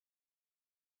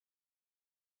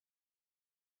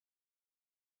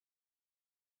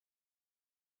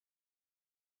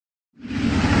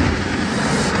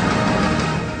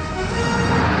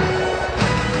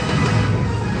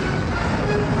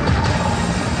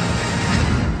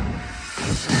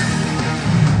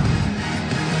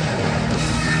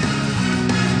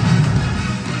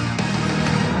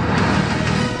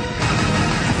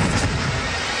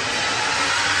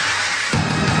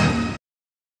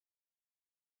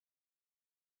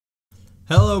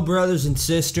Hello, brothers and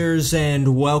sisters,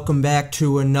 and welcome back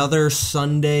to another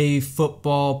Sunday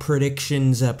football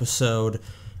predictions episode.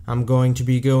 I'm going to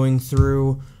be going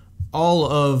through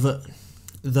all of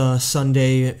the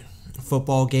Sunday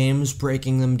football games,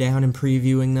 breaking them down and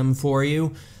previewing them for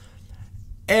you.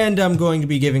 And I'm going to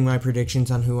be giving my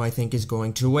predictions on who I think is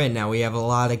going to win. Now, we have a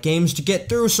lot of games to get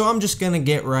through, so I'm just going to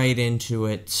get right into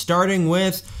it. Starting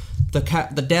with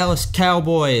the Dallas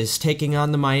Cowboys taking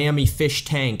on the Miami Fish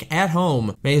Tank at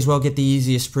home. May as well get the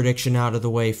easiest prediction out of the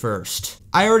way first.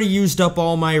 I already used up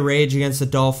all my rage against the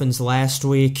Dolphins last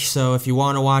week, so if you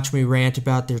want to watch me rant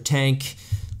about their tank,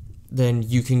 then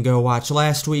you can go watch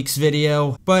last week's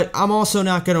video. But I'm also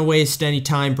not going to waste any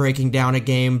time breaking down a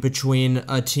game between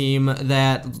a team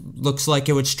that looks like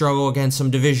it would struggle against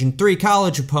some Division III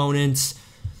college opponents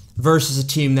versus a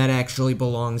team that actually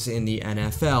belongs in the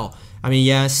NFL. I mean,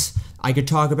 yes, I could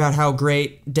talk about how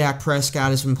great Dak Prescott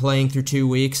has been playing through 2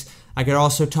 weeks. I could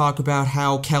also talk about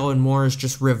how Kellen Moore has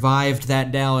just revived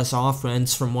that Dallas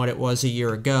offense from what it was a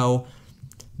year ago.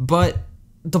 But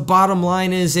the bottom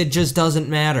line is it just doesn't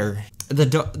matter.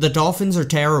 The Dolphins are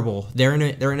terrible. They're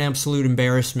an absolute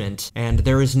embarrassment, and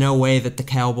there is no way that the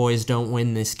Cowboys don't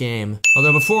win this game.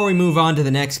 Although before we move on to the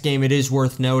next game, it is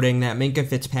worth noting that Minkah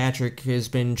Fitzpatrick has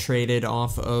been traded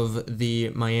off of the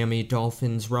Miami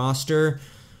Dolphins roster,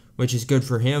 which is good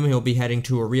for him. He'll be heading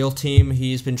to a real team.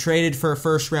 He's been traded for a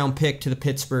first-round pick to the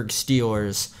Pittsburgh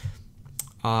Steelers.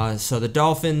 So the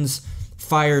Dolphins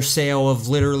fire sale of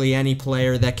literally any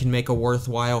player that can make a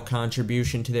worthwhile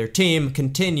contribution to their team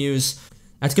continues.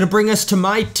 That's going to bring us to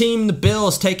my team, the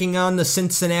Bills, taking on the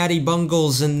Cincinnati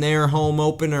Bengals in their home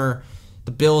opener.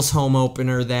 The Bills' home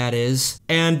opener, that is.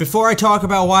 And before I talk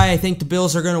about why I think the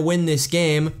Bills are going to win this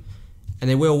game, and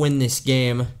they will win this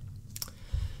game,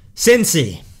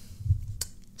 Cincy,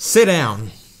 sit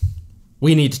down.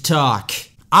 We need to talk.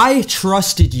 I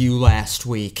trusted you last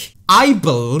week. I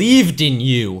believed in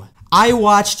you. I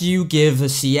watched you give the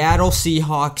Seattle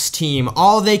Seahawks team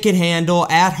all they could handle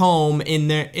at home in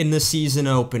the season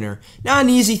opener. Not an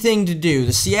easy thing to do.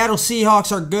 The Seattle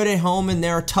Seahawks are good at home and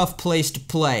they're a tough place to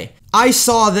play. I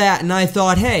saw that and I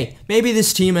thought, hey, maybe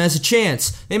this team has a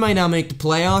chance. They might not make the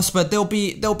playoffs, but they'll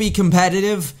be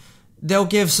competitive. They'll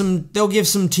give some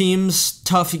teams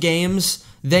tough games.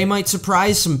 They might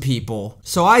surprise some people.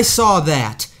 So I saw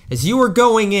that as you were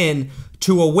going in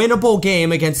to a winnable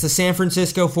game against the San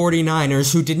Francisco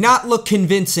 49ers, who did not look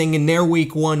convincing in their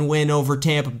Week 1 win over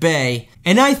Tampa Bay.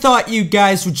 And I thought you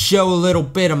guys would show a little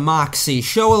bit of moxie,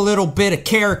 show a little bit of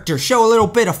character, show a little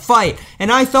bit of fight.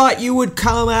 And I thought you would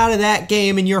come out of that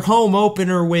game in your home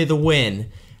opener with a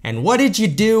win. And what did you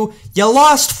do? You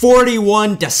lost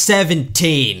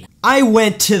 41-17. I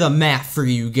went to the mat for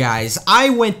you guys.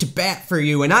 I went to bat for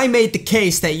you, and I made the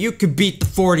case that you could beat the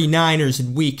 49ers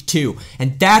in Week 2.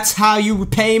 And that's how you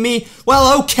repay me?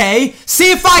 Well, okay.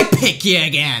 See if I pick you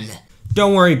again.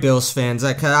 Don't worry, Bills fans.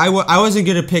 I wasn't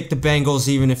going to pick the Bengals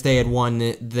even if they had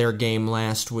won their game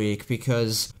last week,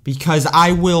 because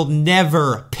I will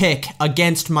never pick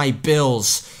against my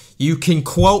Bills. You can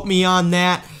quote me on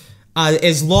that.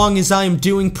 As long as I'm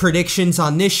doing predictions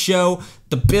on this show,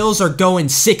 the Bills are going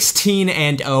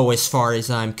 16-0 as far as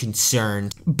I'm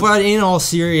concerned. But in all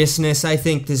seriousness, I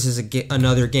think this is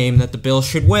another game that the Bills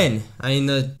should win. I mean,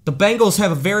 the Bengals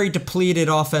have a very depleted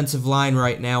offensive line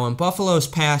right now, and Buffalo's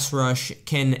pass rush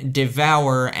can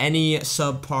devour any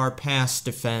subpar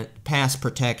pass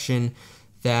protection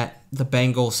that the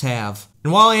Bengals have.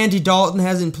 And while Andy Dalton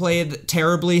hasn't played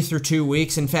terribly through 2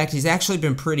 weeks, in fact, he's actually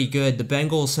been pretty good. The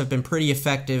Bengals have been pretty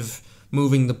effective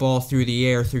moving the ball through the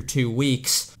air through 2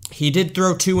 weeks. He did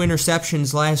throw 2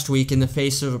 interceptions last week in the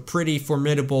face of a pretty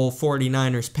formidable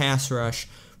 49ers pass rush,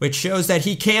 which shows that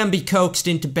he can be coaxed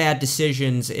into bad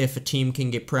decisions if a team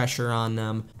can get pressure on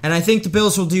them. And I think the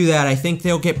Bills will do that. I think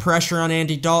they'll get pressure on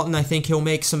Andy Dalton. I think he'll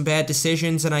make some bad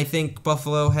decisions, and I think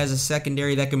Buffalo has a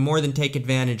secondary that can more than take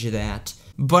advantage of that.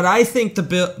 But I think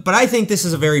this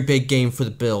is a very big game for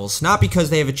the Bills, not because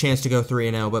they have a chance to go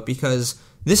 3-0, but because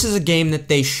this is a game that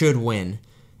they should win.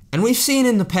 And we've seen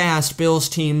in the past Bills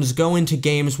teams go into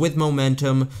games with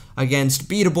momentum against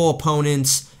beatable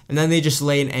opponents, and then they just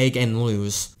lay an egg and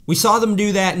lose. We saw them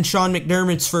do that in Sean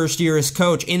McDermott's first year as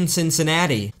coach in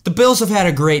Cincinnati. The Bills have had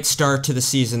a great start to the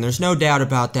season, there's no doubt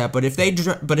about that, but if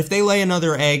they lay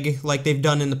another egg like they've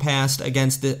done in the past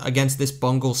against this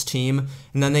Bengals team,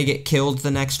 and then they get killed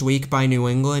the next week by New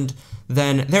England,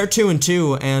 then they're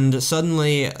 2-2, and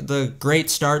suddenly the great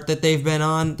start that they've been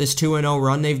on, this 2-0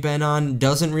 run they've been on,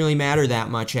 doesn't really matter that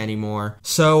much anymore.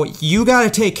 So you gotta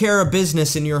take care of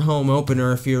business in your home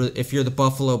opener if you're the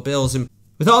Buffalo Bills. And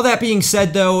With all that being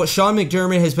said, though, Sean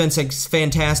McDermott has been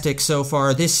fantastic so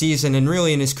far this season and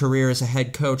really in his career as a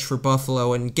head coach for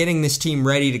Buffalo and getting this team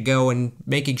ready to go and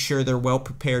making sure they're well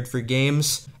prepared for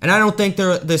games. And I don't think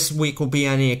this week will be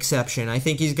any exception. I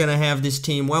think he's going to have this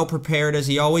team well prepared as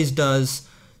he always does.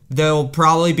 They'll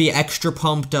probably be extra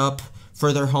pumped up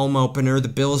for their home opener. The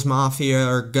Bills Mafia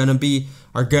are gonna be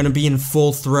in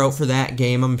full throat for that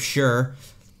game, I'm sure.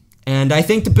 And I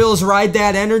think the Bills ride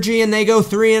that energy and they go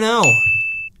 3-0.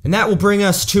 And that will bring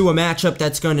us to a matchup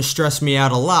that's going to stress me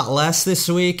out a lot less this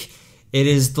week. It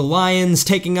is the Lions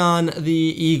taking on the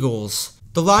Eagles.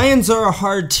 The Lions are a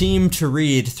hard team to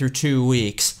read through 2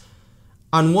 weeks.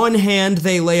 On one hand,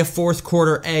 they lay a fourth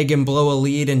quarter egg and blow a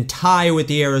lead and tie with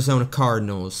the Arizona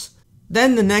Cardinals.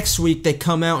 Then the next week, they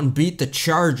come out and beat the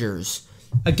Chargers.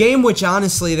 A game which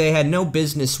honestly they had no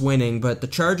business winning, but the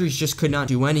Chargers just could not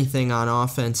do anything on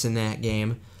offense in that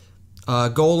game.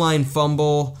 Goal line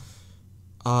fumble.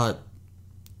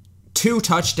 2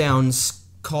 touchdowns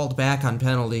called back on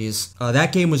penalties.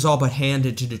 That game was all but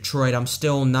handed to Detroit. I'm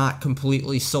still not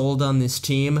completely sold on this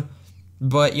team.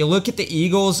 But you look at the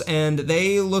Eagles, and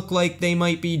they look like they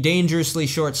might be dangerously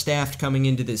short-staffed coming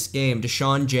into this game.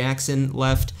 Deshaun Jackson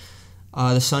left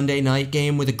the Sunday night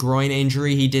game with a groin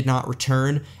injury. He did not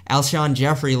return. Alshon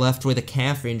Jeffrey left with a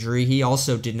calf injury. He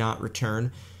also did not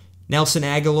return. Nelson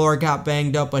Aguilar got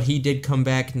banged up, but he did come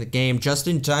back in the game just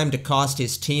in time to cost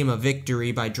his team a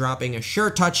victory by dropping a sure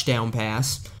touchdown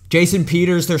pass. Jason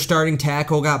Peters, their starting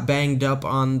tackle, got banged up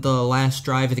on the last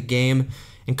drive of the game.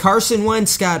 And Carson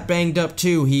Wentz got banged up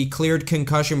too. He cleared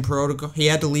concussion protocol. He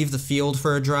had to leave the field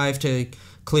for a drive to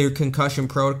clear concussion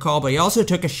protocol, but he also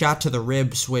took a shot to the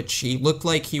ribs, which he looked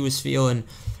like he was feeling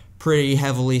pretty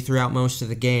heavily throughout most of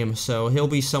the game. So he'll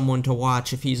be someone to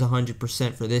watch if he's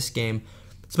 100% for this game.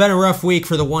 It's been a rough week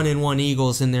for the 1-1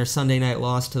 Eagles in their Sunday night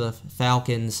loss to the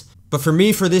Falcons. But for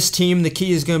me, for this team, the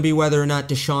key is going to be whether or not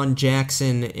Deshaun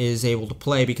Jackson is able to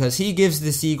play, because he gives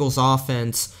this Eagles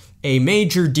offense a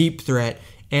major deep threat,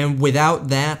 and without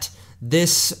that,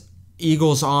 this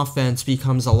Eagles offense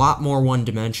becomes a lot more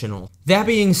one-dimensional. That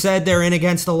being said, they're in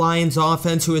against the Lions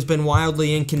offense, who has been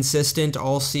wildly inconsistent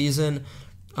all season.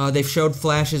 They've showed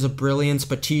flashes of brilliance,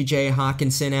 but TJ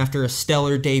Hawkinson, after a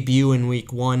stellar debut in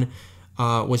Week 1,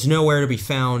 was nowhere to be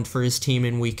found for his team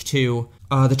in Week 2.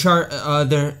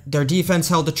 Their defense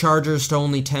held the Chargers to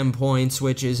only 10 points,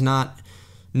 which is not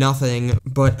nothing,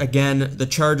 but again, the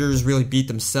Chargers really beat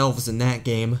themselves in that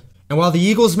game. And while the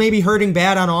Eagles may be hurting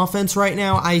bad on offense right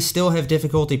now, I still have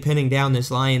difficulty pinning down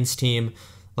this Lions team.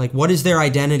 Like, what is their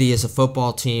identity as a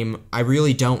football team? I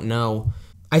really don't know.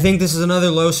 I think this is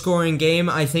another low-scoring game.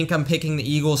 I think I'm picking the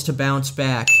Eagles to bounce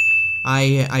back.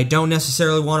 I don't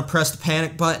necessarily want to press the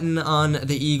panic button on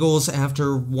the Eagles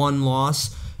after one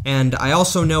loss, and I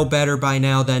also know better by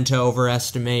now than to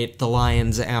overestimate the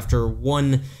Lions after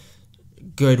one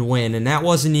good win, and that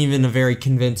wasn't even a very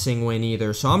convincing win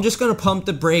either. So I'm just going to pump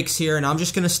the brakes here, and I'm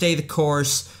just going to stay the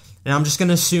course, and I'm just going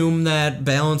to assume that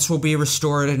balance will be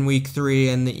restored in Week 3,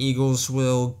 and the Eagles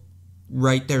will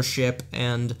right their ship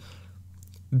and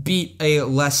beat a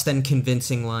less than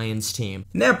convincing Lions team.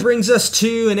 And that brings us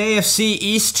to an AFC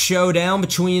East showdown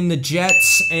between the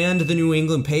Jets and the New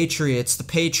England Patriots. The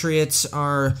Patriots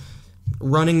are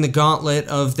running the gauntlet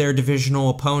of their divisional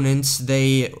opponents.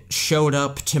 They showed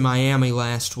up to Miami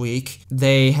last week.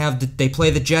 They play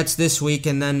the Jets this week,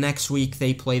 and then next week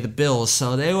they play the Bills.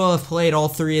 So they will have played all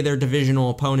 3 of their divisional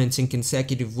opponents in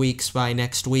consecutive weeks by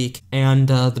next week. And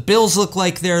the Bills look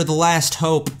like they're the last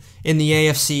hope in the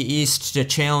AFC East to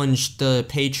challenge the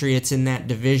Patriots in that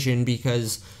division,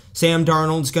 because Sam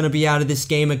Darnold's going to be out of this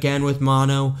game again with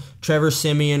mono. Trevor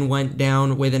Siemian went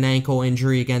down with an ankle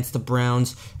injury against the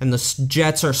Browns, and the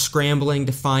Jets are scrambling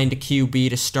to find a QB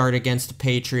to start against the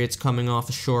Patriots coming off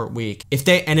a short week. If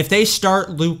they start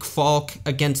Luke Falk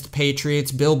against the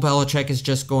Patriots, Bill Belichick is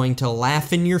just going to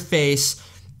laugh in your face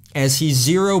as he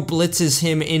zero blitzes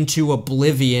him into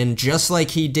oblivion, just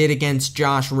like he did against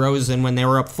Josh Rosen when they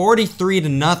were up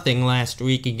 43-0 last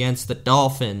week against the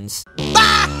Dolphins.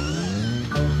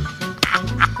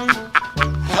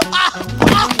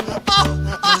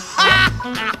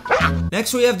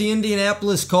 Next, we have the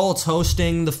Indianapolis Colts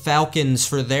hosting the Falcons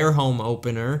for their home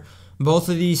opener. Both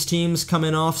of these teams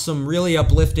coming off some really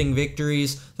uplifting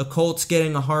victories. The Colts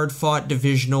getting a hard-fought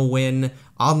divisional win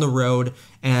on the road,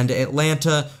 and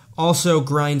Atlanta also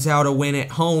grinds out a win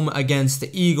at home against the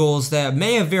Eagles that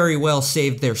may have very well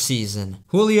saved their season.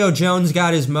 Julio Jones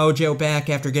got his mojo back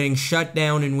after getting shut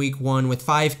down in Week 1 with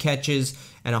 5 catches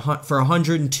and for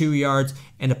 102 yards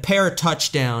and a pair of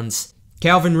touchdowns.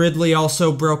 Calvin Ridley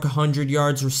also broke 100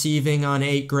 yards receiving on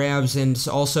 8 grabs and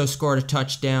also scored a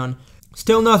touchdown.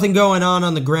 Still nothing going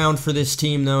on the ground for this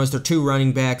team, though, as their two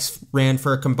running backs ran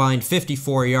for a combined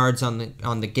 54 yards on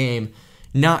the game.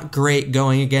 Not great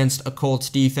going against a Colts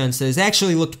defense that has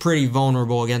actually looked pretty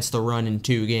vulnerable against the run in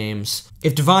 2 games.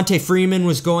 If Devontae Freeman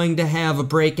was going to have a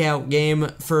breakout game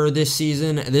for this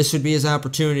season, this would be his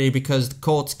opportunity because the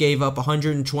Colts gave up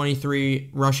 123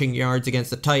 rushing yards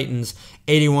against the Titans.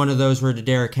 81 of those were to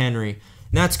Derrick Henry.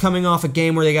 And that's coming off a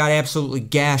game where they got absolutely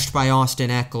gashed by Austin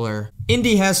Eckler.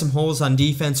 Indy has some holes on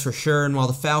defense for sure, and while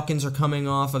the Falcons are coming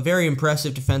off a very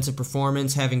impressive defensive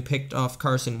performance, having picked off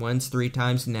Carson Wentz 3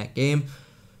 times in that game,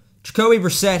 Jacoby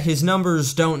Brissett, his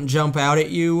numbers don't jump out at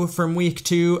you from week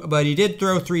 2, but he did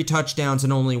throw 3 touchdowns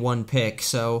and only 1 pick,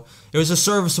 so it was a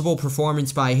serviceable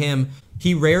performance by him.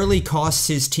 He rarely costs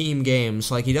his team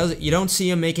games. You don't see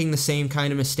him making the same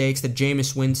kind of mistakes that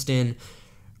Jameis Winston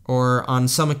or on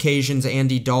some occasions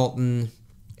Andy Dalton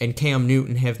and Cam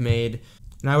Newton have made.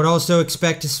 And I would also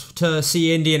expect to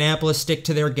see Indianapolis stick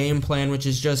to their game plan, which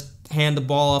is just hand the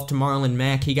ball off to Marlon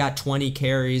Mack. He got 20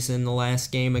 carries in the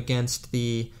last game against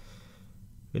the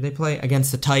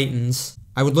Titans.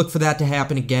 I would look for that to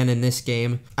happen again in this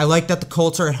game. I like that the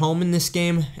Colts are at home in this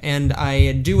game, and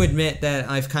I do admit that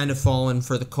I've kind of fallen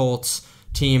for the Colts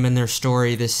team and their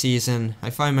story this season. I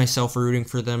find myself rooting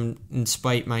for them in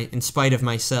spite of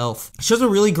myself. It's just a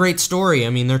really great story. I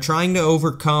mean, they're trying to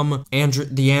overcome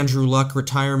the Andrew Luck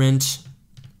retirement,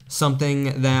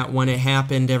 something that when it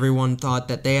happened, everyone thought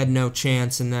that they had no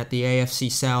chance and that the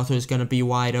AFC South was going to be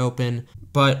wide open.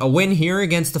 But a win here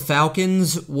against the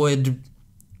Falcons would,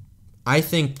 I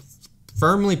think,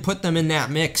 firmly put them in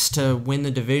that mix to win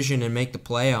the division and make the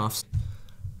playoffs.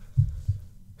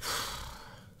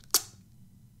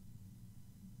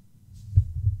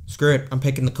 Screw it, I'm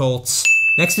picking the Colts.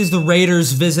 Next is the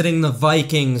Raiders visiting the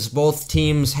Vikings. Both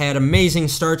teams had amazing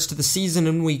starts to the season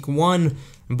in week 1,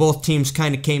 and both teams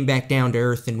kind of came back down to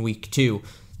earth in week 2.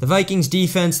 The Vikings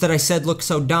defense that I said looked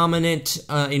so dominant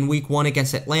in week 1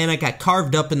 against Atlanta got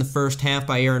carved up in the first half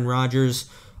by Aaron Rodgers.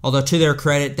 Although, to their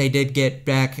credit, they did get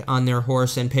back on their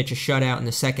horse and pitch a shutout in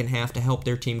the second half to help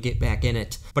their team get back in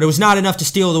it. But it was not enough to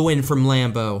steal the win from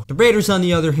Lambeau. The Raiders, on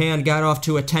the other hand, got off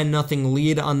to a 10-0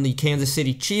 lead on the Kansas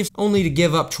City Chiefs, only to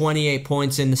give up 28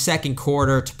 points in the second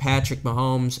quarter to Patrick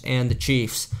Mahomes and the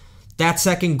Chiefs. That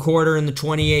second quarter and the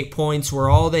 28 points were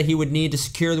all that he would need to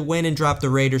secure the win and drop the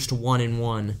Raiders to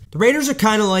 1-1. The Raiders are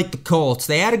kind of like the Colts.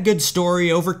 They had a good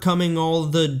story overcoming all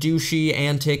the douchey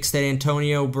antics that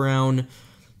Antonio Brown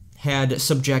had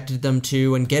subjected them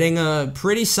to, and getting a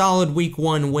pretty solid week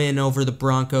 1 win over the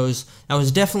Broncos. That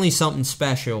was definitely something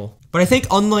special. But I think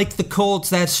unlike the Colts,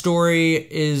 that story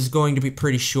is going to be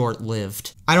pretty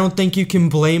short-lived. I don't think you can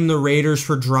blame the Raiders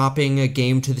for dropping a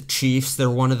game to the Chiefs.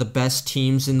 They're one of the best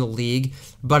teams in the league.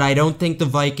 But I don't think the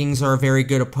Vikings are a very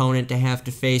good opponent to have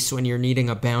to face when you're needing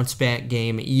a bounce-back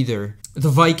game either. The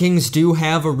Vikings do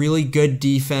have a really good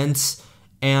defense,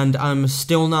 and I'm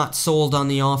still not sold on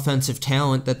the offensive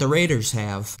talent that the Raiders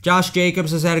have. Josh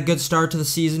Jacobs has had a good start to the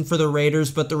season for the Raiders,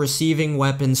 but the receiving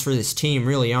weapons for this team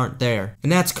really aren't there.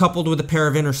 And that's coupled with a pair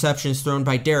of interceptions thrown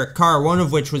by Derek Carr, one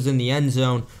of which was in the end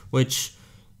zone, which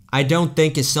I don't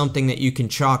think is something that you can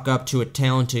chalk up to a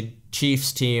talented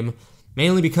Chiefs team,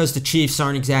 mainly because the Chiefs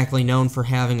aren't exactly known for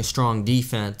having a strong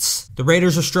defense. The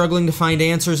Raiders are struggling to find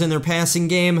answers in their passing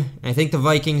game. I think the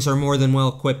Vikings are more than well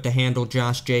equipped to handle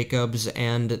Josh Jacobs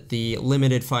and the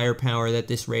limited firepower that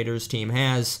this Raiders team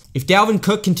has. If Dalvin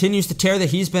Cook continues to tear that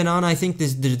he's been on, I think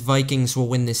the Vikings will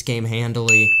win this game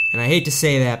handily. And I hate to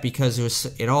say that because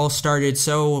it all started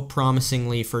so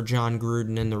promisingly for John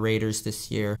Gruden and the Raiders this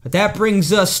year. But that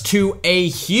brings us to a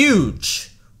huge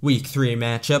Week 3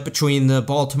 matchup between the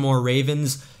Baltimore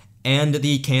Ravens and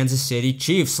the Kansas City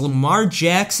Chiefs. Lamar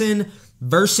Jackson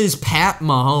versus Pat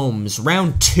Mahomes.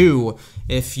 Round 2,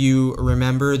 if you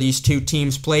remember. These two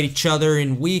teams played each other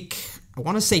in week, I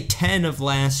want to say 10 of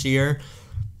last year.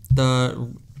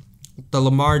 The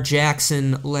Lamar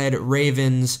Jackson-led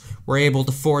Ravens were able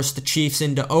to force the Chiefs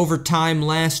into overtime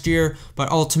last year, but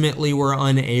ultimately were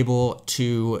unable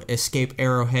to escape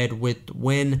Arrowhead with the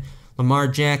win. Lamar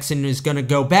Jackson is going to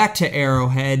go back to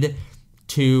Arrowhead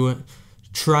to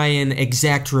try and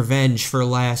exact revenge for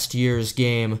last year's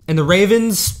game. And the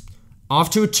Ravens, off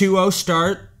to a 2-0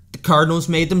 start. The Cardinals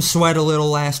made them sweat a little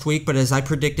last week, but as I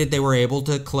predicted, they were able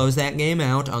to close that game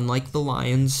out, unlike the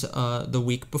Lions the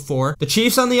week before. The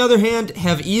Chiefs, on the other hand,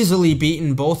 have easily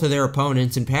beaten both of their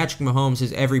opponents, and Patrick Mahomes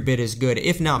is every bit as good,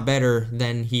 if not better,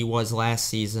 than he was last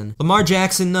season. Lamar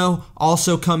Jackson, though,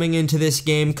 also coming into this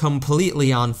game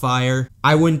completely on fire.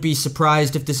 I wouldn't be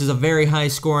surprised if this is a very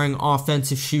high-scoring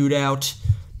offensive shootout.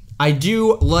 I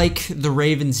do like the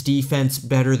Ravens defense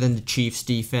better than the Chiefs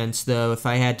defense, though. If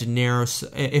I had to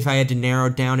narrow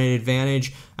down an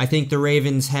advantage, I think the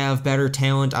Ravens have better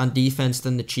talent on defense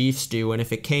than the Chiefs do, and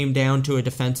if it came down to a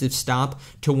defensive stop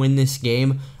to win this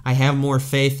game, I have more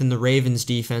faith in the Ravens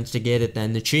defense to get it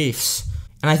than the Chiefs.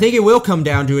 And I think it will come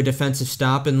down to a defensive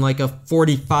stop in like a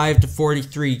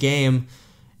 45-43 game.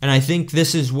 And I think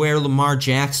this is where Lamar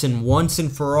Jackson once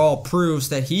and for all proves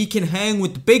that he can hang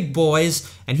with the big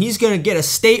boys, and he's going to get a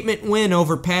statement win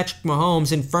over Patrick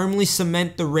Mahomes and firmly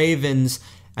cement the Ravens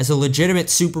as a legitimate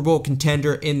Super Bowl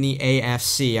contender in the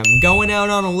AFC. I'm going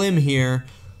out on a limb here,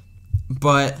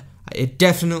 but it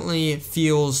definitely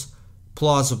feels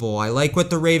plausible. I like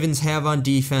what the Ravens have on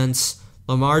defense.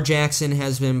 Lamar Jackson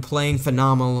has been playing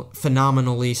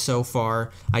phenomenally so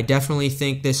far. I definitely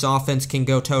think this offense can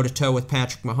go toe-to-toe with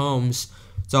Patrick Mahomes.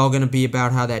 It's all going to be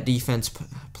about how that defense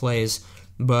plays.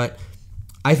 But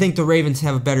I think the Ravens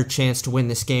have a better chance to win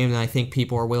this game than I think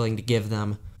people are willing to give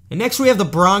them. And next we have the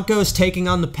Broncos taking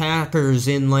on the Packers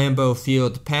in Lambeau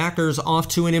Field. The Packers off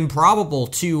to an improbable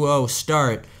 2-0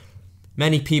 start.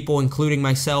 Many people, including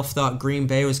myself, thought Green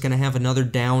Bay was going to have another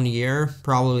down year,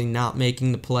 probably not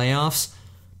making the playoffs.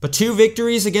 But 2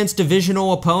 victories against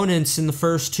divisional opponents in the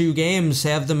first 2 games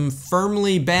have them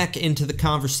firmly back into the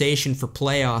conversation for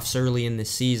playoffs early in this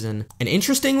season. And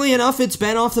interestingly enough, it's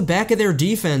been off the back of their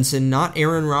defense and not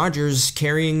Aaron Rodgers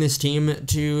carrying this team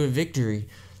to victory.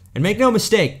 And make no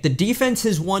mistake, the defense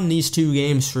has won these 2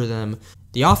 games for them.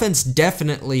 The offense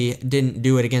definitely didn't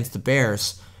do it against the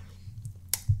Bears.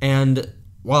 And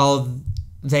while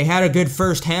they had a good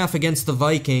first half against the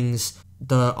Vikings,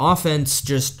 the offense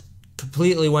just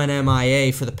completely went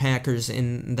MIA for the Packers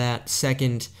in that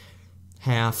second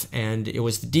half, and it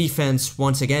was the defense,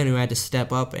 once again, who had to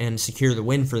step up and secure the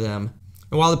win for them.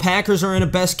 And while the Packers are in a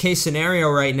best-case scenario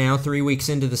right now, 3 weeks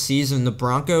into the season, the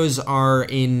Broncos are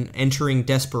entering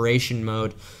desperation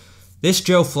mode. This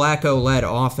Joe Flacco-led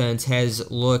offense has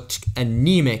looked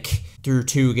anemic through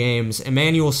 2 games.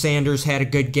 Emmanuel Sanders had a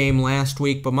good game last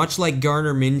week, but much like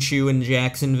Gardner Minshew in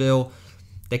Jacksonville,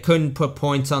 they couldn't put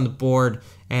points on the board,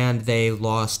 and they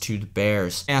lost to the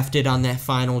Bears. Afted on that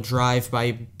final drive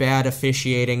by bad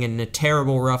officiating and a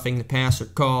terrible roughing the passer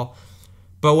call.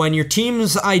 But when your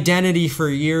team's identity for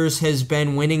years has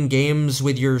been winning games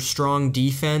with your strong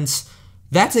defense,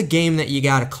 that's a game that you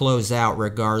gotta close out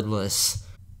regardless.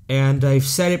 And I've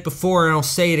said it before and I'll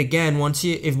say it again,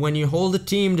 when you hold a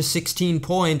team to 16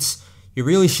 points, you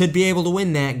really should be able to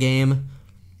win that game.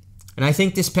 And I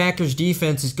think this Packers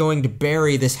defense is going to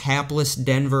bury this hapless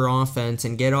Denver offense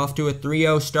and get off to a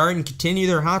 3-0 start and continue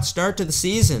their hot start to the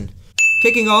season.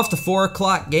 Kicking off the 4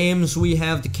 o'clock games, we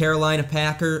have the Carolina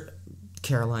Panthers.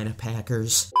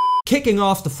 Kicking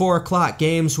off the 4 o'clock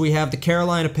games, we have the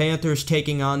Carolina Panthers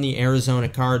taking on the Arizona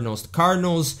Cardinals. The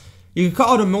Cardinals, you could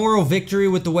call it a moral victory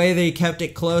with the way they kept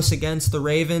it close against the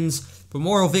Ravens, but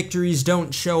moral victories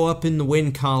don't show up in the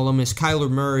win column as Kyler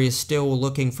Murray is still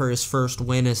looking for his first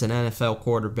win as an NFL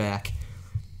quarterback.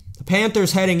 The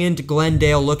Panthers heading into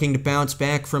Glendale looking to bounce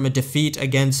back from a defeat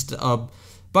against a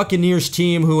Buccaneers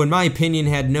team who, in my opinion,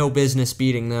 had no business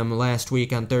beating them last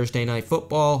week on Thursday Night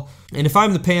Football. And if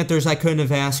I'm the Panthers, I couldn't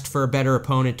have asked for a better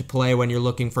opponent to play when you're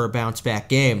looking for a bounce-back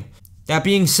game. That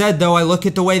being said, though, I look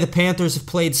at the way the Panthers have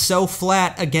played so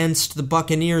flat against the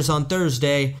Buccaneers on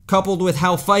Thursday, coupled with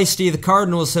how feisty the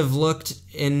Cardinals have looked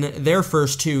in their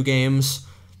first 2 games,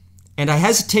 and I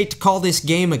hesitate to call this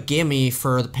game a gimme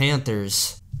for the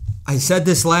Panthers. I said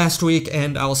this last week,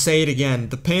 and I'll say it again.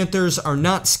 The Panthers are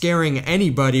not scaring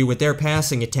anybody with their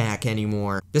passing attack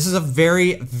anymore. This is a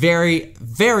very, very,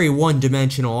 very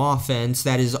one-dimensional offense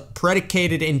that is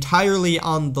predicated entirely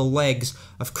on the legs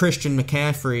of Christian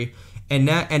McCaffrey. And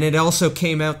it also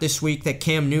came out this week that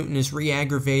Cam Newton has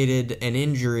re-aggravated an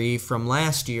injury from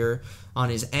last year on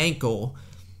his ankle.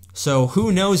 So who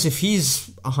knows if he's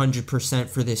 100%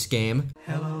 for this game.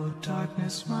 Hello,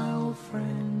 darkness, my old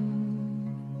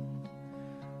friend.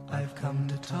 I've come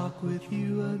to talk with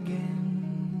you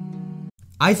again.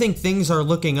 I think things are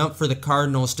looking up for the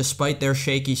Cardinals despite their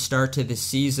shaky start to this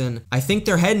season. I think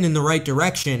they're heading in the right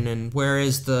direction, and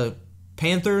whereas the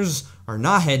Panthers are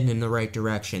not heading in the right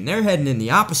direction, they're heading in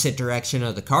the opposite direction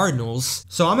of the Cardinals.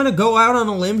 So I'm going to go out on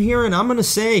a limb here, and I'm going to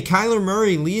say Kyler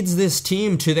Murray leads this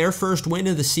team to their first win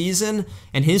of the season,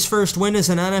 and his first win as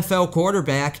an NFL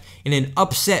quarterback in an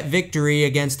upset victory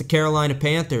against the Carolina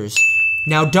Panthers.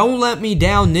 Now, don't let me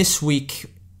down this week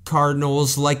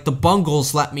Cardinals like the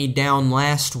Bengals let me down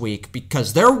last week,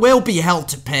 because there will be hell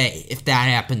to pay if that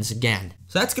happens again.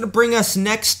 So that's going to bring us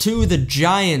next to the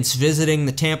Giants visiting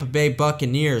the Tampa Bay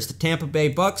Buccaneers. The Tampa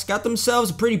Bay Bucs got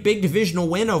themselves a pretty big divisional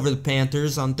win over the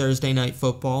Panthers on Thursday Night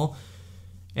Football,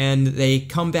 and they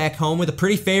come back home with a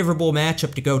pretty favorable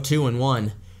matchup to go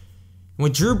 2-1.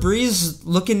 With Drew Brees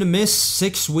looking to miss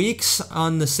 6 weeks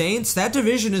on the Saints, that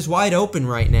division is wide open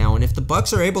right now, and if the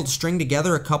Bucs are able to string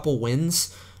together a couple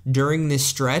wins during this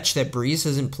stretch that Brees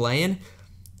isn't playing,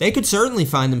 they could certainly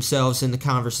find themselves in the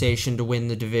conversation to win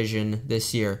the division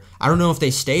this year. I don't know if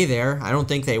they stay there. I don't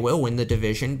think they will win the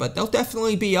division, but they'll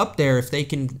definitely be up there if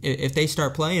they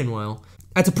start playing well.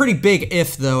 That's a pretty big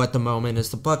if, though, at the moment,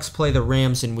 as the Bucs play the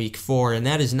Rams in Week 4, and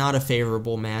that is not a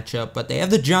favorable matchup. But they have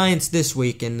the Giants this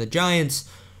week, and the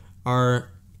Giants are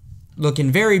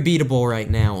looking very beatable right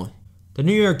now. The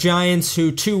New York Giants,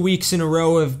 who 2 weeks in a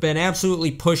row have been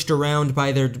absolutely pushed around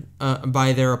by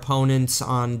their opponents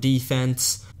on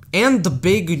defense. And the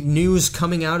big news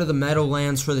coming out of the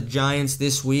Meadowlands for the Giants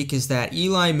this week is that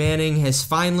Eli Manning has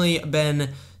finally been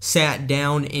sat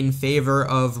down in favor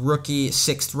of rookie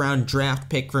 6th-round draft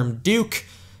pick from Duke,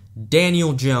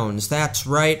 Daniel Jones. That's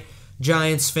right,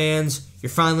 Giants fans, you're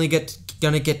finally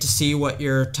going to get to see what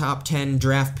your top 10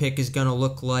 draft pick is going to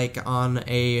look like in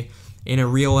a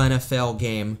real NFL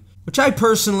game. Which I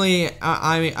personally,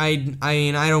 I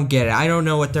don't get it. I don't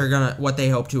know what they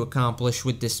hope to accomplish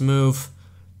with this move.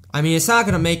 I mean, it's not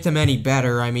going to make them any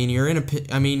better. I mean,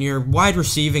 your wide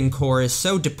receiving core is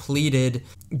so depleted.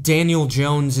 Daniel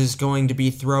Jones is going to be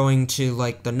throwing to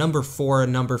like the number 4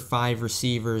 and number 5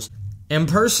 receivers. And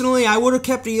personally, I would have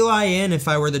kept Eli in if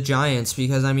I were the Giants,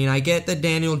 because I mean, I get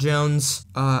Daniel Jones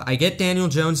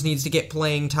needs to get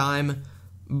playing time,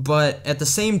 but at the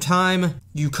same time,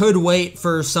 you could wait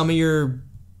for some of your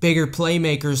bigger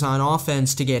playmakers on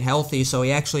offense to get healthy so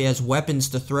he actually has weapons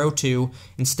to throw to,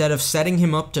 instead of setting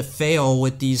him up to fail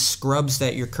with these scrubs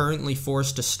that you're currently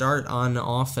forced to start on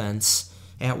offense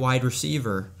at wide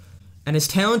receiver. And as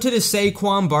talented as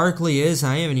Saquon Barkley is,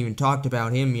 I haven't even talked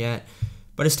about him yet,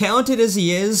 but as talented as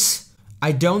he is,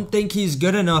 I don't think he's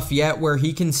good enough yet where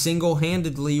he can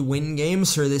single-handedly win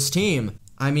games for this team.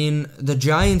 I mean, the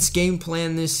Giants' game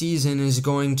plan this season is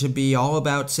going to be all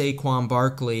about Saquon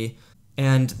Barkley,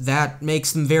 and that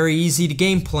makes them very easy to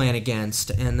game plan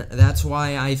against, and that's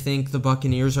why I think the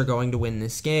Buccaneers are going to win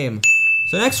this game.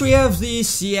 So next we have the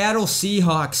Seattle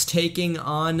Seahawks taking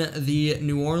on the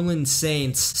New Orleans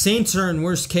Saints. Saints are in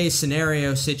worst case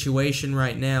scenario situation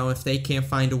right now if they can't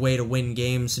find a way to win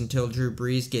games until Drew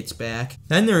Brees gets back.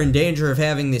 Then they're in danger of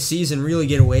having the season really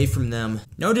get away from them.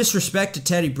 No disrespect to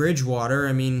Teddy Bridgewater,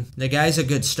 I mean, the guy's a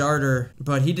good starter,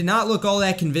 but he did not look all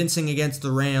that convincing against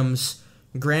the Rams.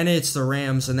 Granted, it's the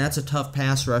Rams, and that's a tough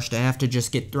pass rush to have to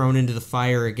just get thrown into the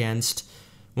fire against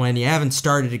when you haven't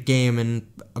started a game in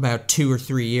about 2 or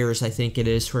 3 years, I think it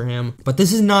is for him. But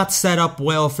this is not set up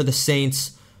well for the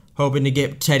Saints, hoping to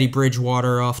get Teddy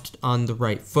Bridgewater off on the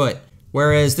right foot.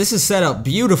 Whereas this is set up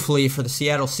beautifully for the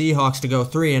Seattle Seahawks to go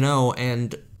 3-0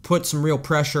 and put some real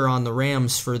pressure on the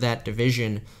Rams for that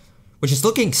division, which is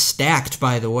looking stacked,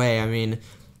 by the way. I mean,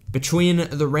 between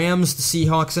the Rams, the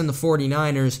Seahawks, and the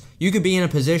 49ers, you could be in a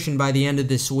position by the end of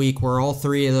this week where all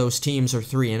 3 of those teams are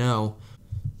 3-0.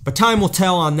 But time will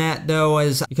tell on that, though,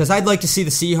 because I'd like to see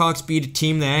the Seahawks beat a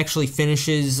team that actually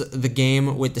finishes the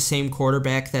game with the same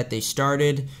quarterback that they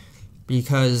started,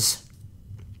 because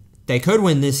they could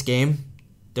win this game.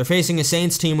 They're facing a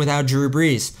Saints team without Drew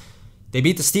Brees. They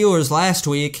beat the Steelers last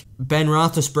week. Ben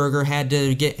Roethlisberger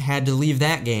had to leave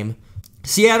that game.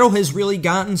 Seattle has really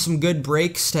gotten some good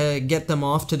breaks to get them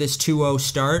off to this 2-0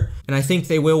 start, and I think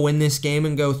they will win this game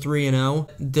and go 3-0.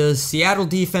 The Seattle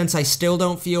defense, I still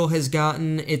don't feel has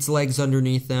gotten its legs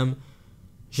underneath them.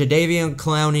 Jadeveon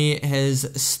Clowney has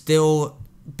still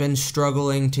been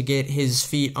struggling to get his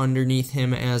feet underneath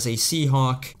him as a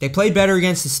Seahawk. They played better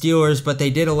against the Steelers, but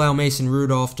they did allow Mason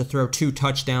Rudolph to throw 2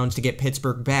 touchdowns to get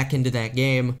Pittsburgh back into that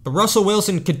game. But Russell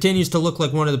Wilson continues to look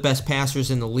like one of the best passers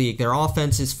in the league. Their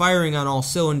offense is firing on all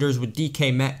cylinders with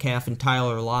DK Metcalf and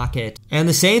Tyler Lockett. And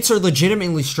the Saints are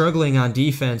legitimately struggling on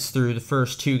defense through the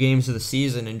first 2 games of the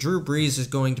season, and Drew Brees is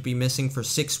going to be missing for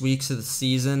 6 weeks of the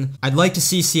season. I'd like to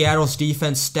see Seattle's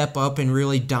defense step up and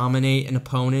really dominate an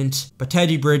opponent, but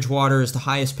Teddy Bridgewater is the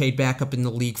highest paid backup in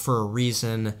the league for a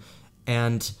reason,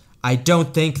 and I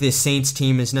don't think this Saints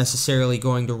team is necessarily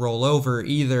going to roll over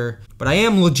either, but I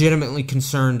am legitimately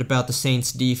concerned about the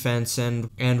Saints defense, and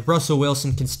Russell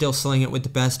Wilson can still sling it with the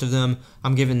best of them.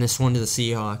 I'm giving this one to the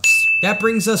Seahawks. That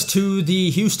brings us to the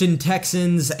Houston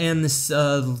Texans and this,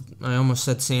 I almost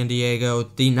said San Diego,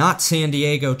 the not San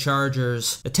Diego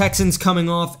Chargers. The Texans coming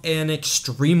off an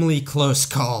extremely close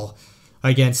call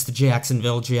against the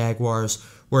Jacksonville Jaguars,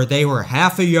 where they were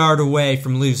half a yard away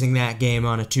from losing that game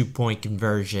on a 2-point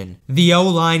conversion. The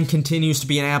O-line continues to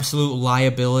be an absolute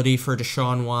liability for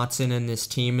Deshaun Watson and this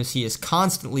team as he is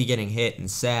constantly getting hit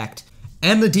and sacked.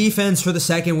 And the defense for the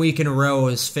second week in a row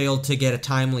has failed to get a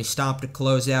timely stop to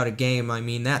close out a game. I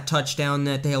mean, that touchdown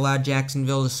that they allowed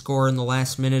Jacksonville to score in the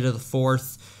last minute of the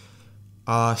fourth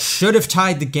should have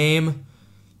tied the game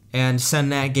and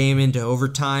send that game into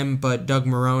overtime, but Doug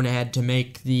Marrone had to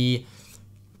make the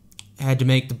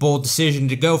bold decision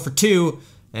to go for two,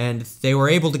 and they were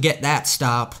able to get that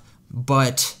stop,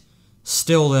 but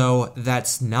still, though,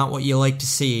 that's not what you like to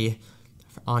see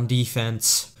on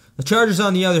defense. The Chargers,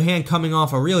 on the other hand, coming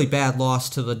off a really bad loss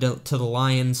to the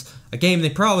Lions, a game they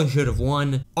probably should have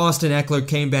won. Austin Eckler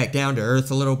came back down to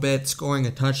earth a little bit, scoring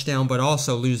a touchdown, but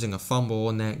also losing a fumble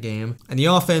in that game. And the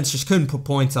offense just couldn't put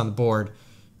points on the board.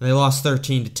 They lost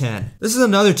 13-10. This is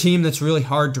another team that's really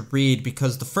hard to read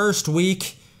because the first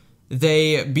week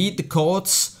they beat the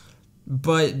Colts,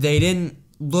 but they didn't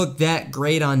look that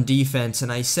great on defense.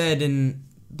 And I said in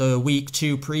the Week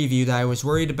 2 preview that I was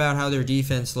worried about how their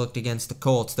defense looked against the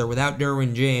Colts. They're without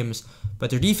Derwin James, but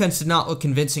their defense did not look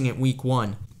convincing at Week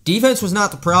 1. Defense was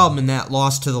not the problem in that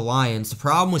loss to the Lions. The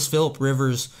problem was Phillip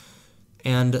Rivers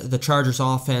and the Chargers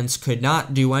offense could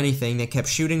not do anything. They kept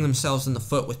shooting themselves in the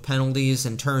foot with penalties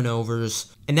and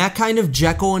turnovers. And that kind of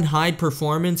Jekyll and Hyde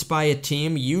performance by a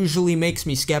team usually makes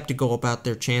me skeptical about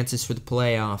their chances for the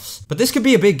playoffs. But this could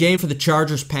be a big game for the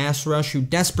Chargers pass rush, who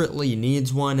desperately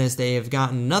needs one as they have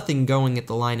gotten nothing going at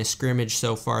the line of scrimmage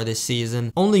so far this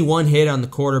season. Only one hit on the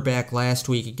quarterback last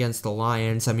week against the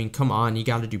Lions. I mean, come on, you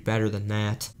got to do better than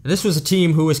that. This was a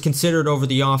team who was considered over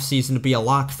the offseason to be a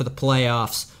lock for the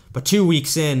playoffs. But 2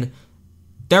 weeks in,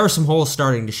 there are some holes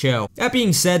starting to show. That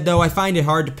being said, though, I find it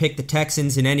hard to pick the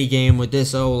Texans in any game with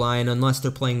this O-line unless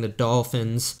they're playing the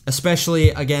Dolphins, especially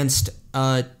against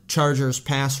a Chargers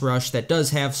pass rush that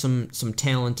does have some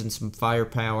talent and some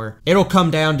firepower. It'll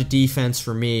come down to defense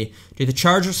for me. Do the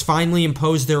Chargers finally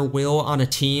impose their will on a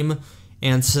team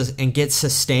and get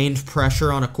sustained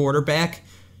pressure on a quarterback?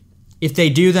 If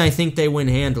they do, then I think they win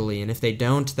handily, and if they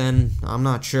don't, then I'm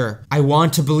not sure. I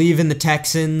want to believe in the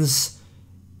Texans.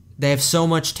 They have so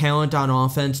much talent on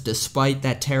offense despite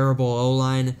that terrible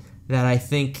O-line that I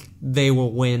think they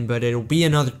will win, but it'll be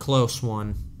another close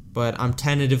one. But I'm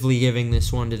tentatively giving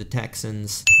this one to the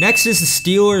Texans. Next is the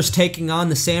Steelers taking on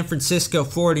the San Francisco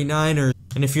 49ers.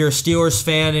 And if you're a Steelers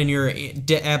fan and you're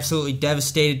absolutely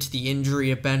devastated to the injury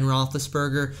of Ben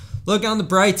Roethlisberger, look on the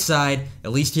bright side,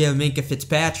 at least you have Minkah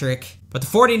Fitzpatrick. But the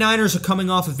 49ers are coming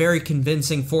off a very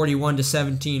convincing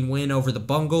 41-17 win over the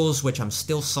Bengals, which I'm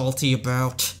still salty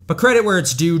about. But credit where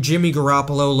it's due, Jimmy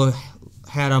Garoppolo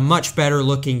had a much better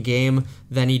looking game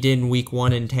than he did in Week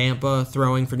 1 in Tampa,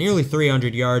 throwing for nearly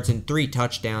 300 yards and 3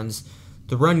 touchdowns.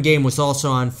 The run game was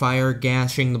also on fire,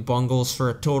 gashing the Bengals for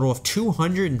a total of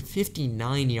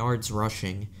 259 yards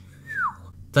rushing.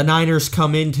 The Niners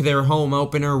come into their home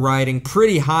opener riding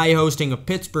pretty high, hosting a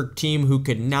Pittsburgh team who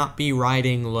could not be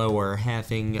riding lower,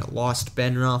 having lost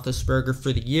Ben Roethlisberger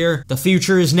for the year. The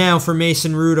future is now for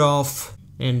Mason Rudolph.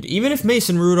 And even if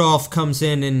Mason Rudolph comes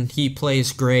in and he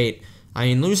plays great, I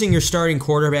mean, losing your starting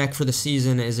quarterback for the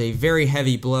season is a very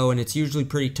heavy blow, and it's usually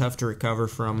pretty tough to recover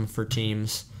from for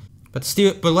teams. But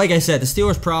like I said, the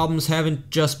Steelers' problems haven't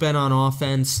just been on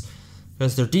offense,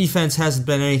 because their defense hasn't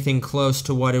been anything close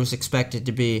to what it was expected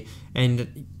to be.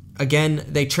 And again,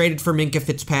 they traded for Minkah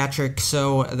Fitzpatrick,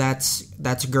 so that's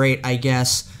great, I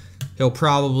guess. He'll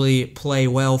probably play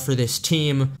well for this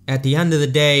team. At the end of the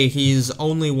day, he's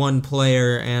only one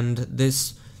player, and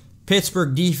this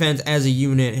Pittsburgh defense as a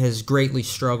unit has greatly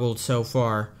struggled so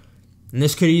far. And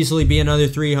this could easily be another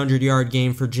 300-yard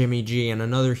game for Jimmy G and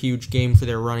another huge game for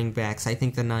their running backs. I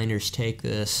think the Niners take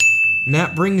this. And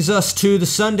that brings us to the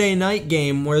Sunday night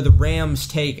game where the Rams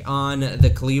take on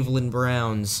the Cleveland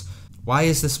Browns. Why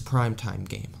is this a primetime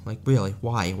game? Like, really,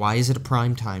 why? Why is it a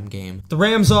primetime game? The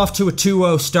Rams off to a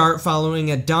 2-0 start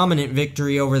following a dominant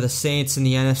victory over the Saints in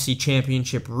the NFC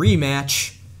Championship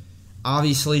rematch.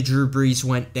 Obviously, Drew Brees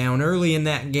went down early in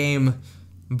that game,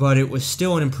 but it was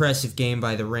still an impressive game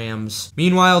by the Rams.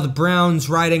 Meanwhile, the Browns,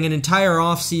 riding an entire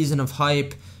offseason of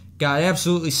hype, got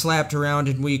absolutely slapped around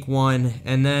in Week 1,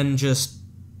 and then just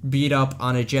beat up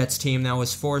on a Jets team that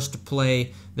was forced to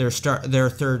play their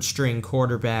third-string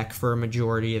quarterback for a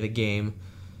majority of the game.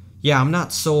 Yeah, I'm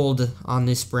not sold on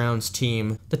this Browns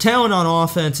team. The talent on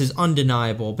offense is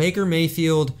undeniable. Baker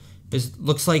Mayfield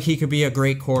Looks like he could be a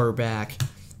great quarterback.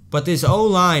 But this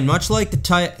O-line, much like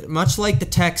the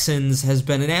Texans, has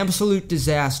been an absolute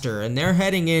disaster, and they're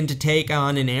heading in to take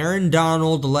on an Aaron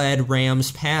Donald-led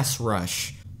Rams pass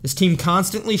rush. This team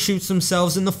constantly shoots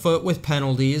themselves in the foot with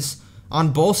penalties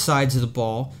on both sides of the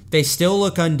ball. They still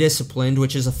look undisciplined,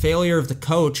 which is a failure of the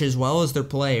coach as well as their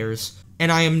players.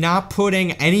 And I am not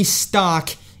putting any stock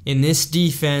in this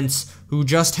defense, who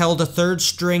just held a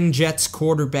third-string Jets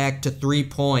quarterback to 3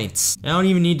 points. I don't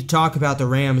even need to talk about the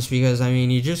Rams because, I mean,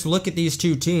 you just look at these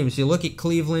two teams. You look at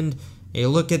Cleveland, you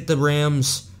look at the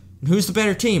Rams, and who's the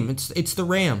better team? It's the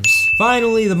Rams.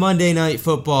 Finally, the Monday Night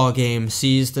Football game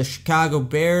sees the Chicago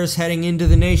Bears heading into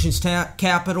the nation's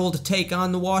capital to take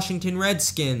on the Washington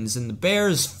Redskins, and the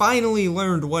Bears finally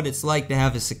learned what it's like to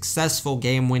have a successful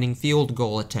game-winning field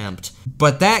goal attempt.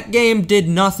 But that game did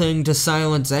nothing to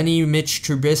silence any Mitch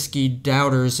Trubisky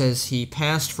doubters as he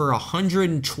passed for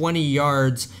 120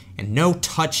 yards and no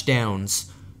touchdowns.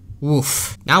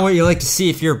 Oof. Not what you like to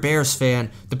see if you're a Bears fan.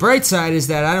 The bright side is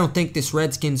that I don't think this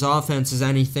Redskins offense is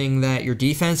anything that your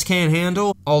defense can't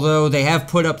handle, although they have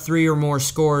put up 3 or more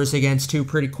scores against 2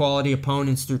 pretty quality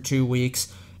opponents through 2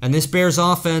 weeks. And this Bears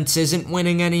offense isn't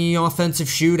winning any offensive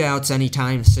shootouts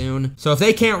anytime soon. So if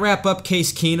they can't wrap up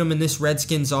Case Keenum in this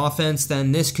Redskins offense,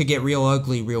 then this could get real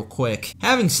ugly real quick.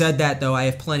 Having said that, though, I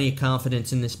have plenty of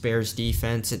confidence in this Bears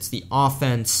defense. It's the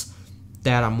offense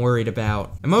that I'm worried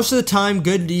about. And most of the time,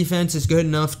 good defense is good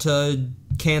enough to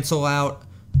cancel out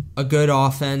a good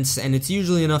offense, and it's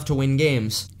usually enough to win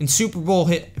games. In Super Bowl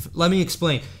let me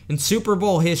explain. In Super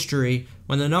Bowl history,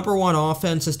 when the number 1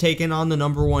 offense has taken on the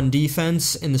number 1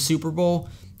 defense in the Super Bowl,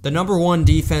 the number 1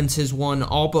 defense has won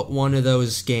all but one of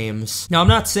those games. Now, I'm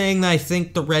not saying that I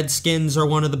think the Redskins are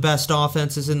one of the best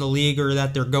offenses in the league or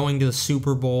that they're going to the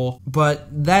Super Bowl, but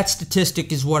that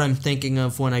statistic is what I'm thinking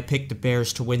of when I pick the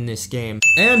Bears to win this game.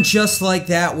 And just like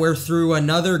that, we're through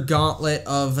another gauntlet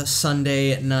of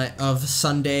Sunday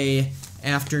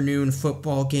afternoon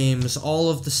football games. All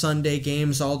of the Sunday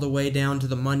games, all the way down to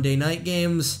the Monday night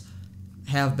games,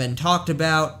 have been talked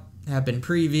about, have been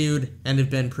previewed, and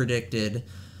have been predicted.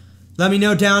 Let me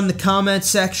know down in the comment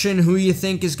section who you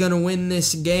think is going to win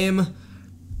this game,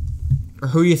 or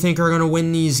who you think are going to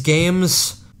win these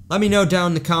games. Let me know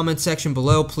down in the comment section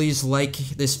below. Please like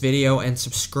this video and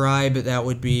subscribe. That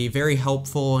would be very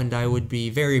helpful, and I would be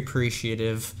very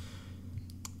appreciative.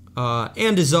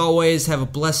 And as always, have a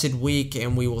blessed week,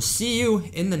 and we will see you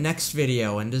in the next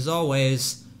video. And as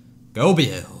always, go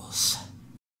Bills!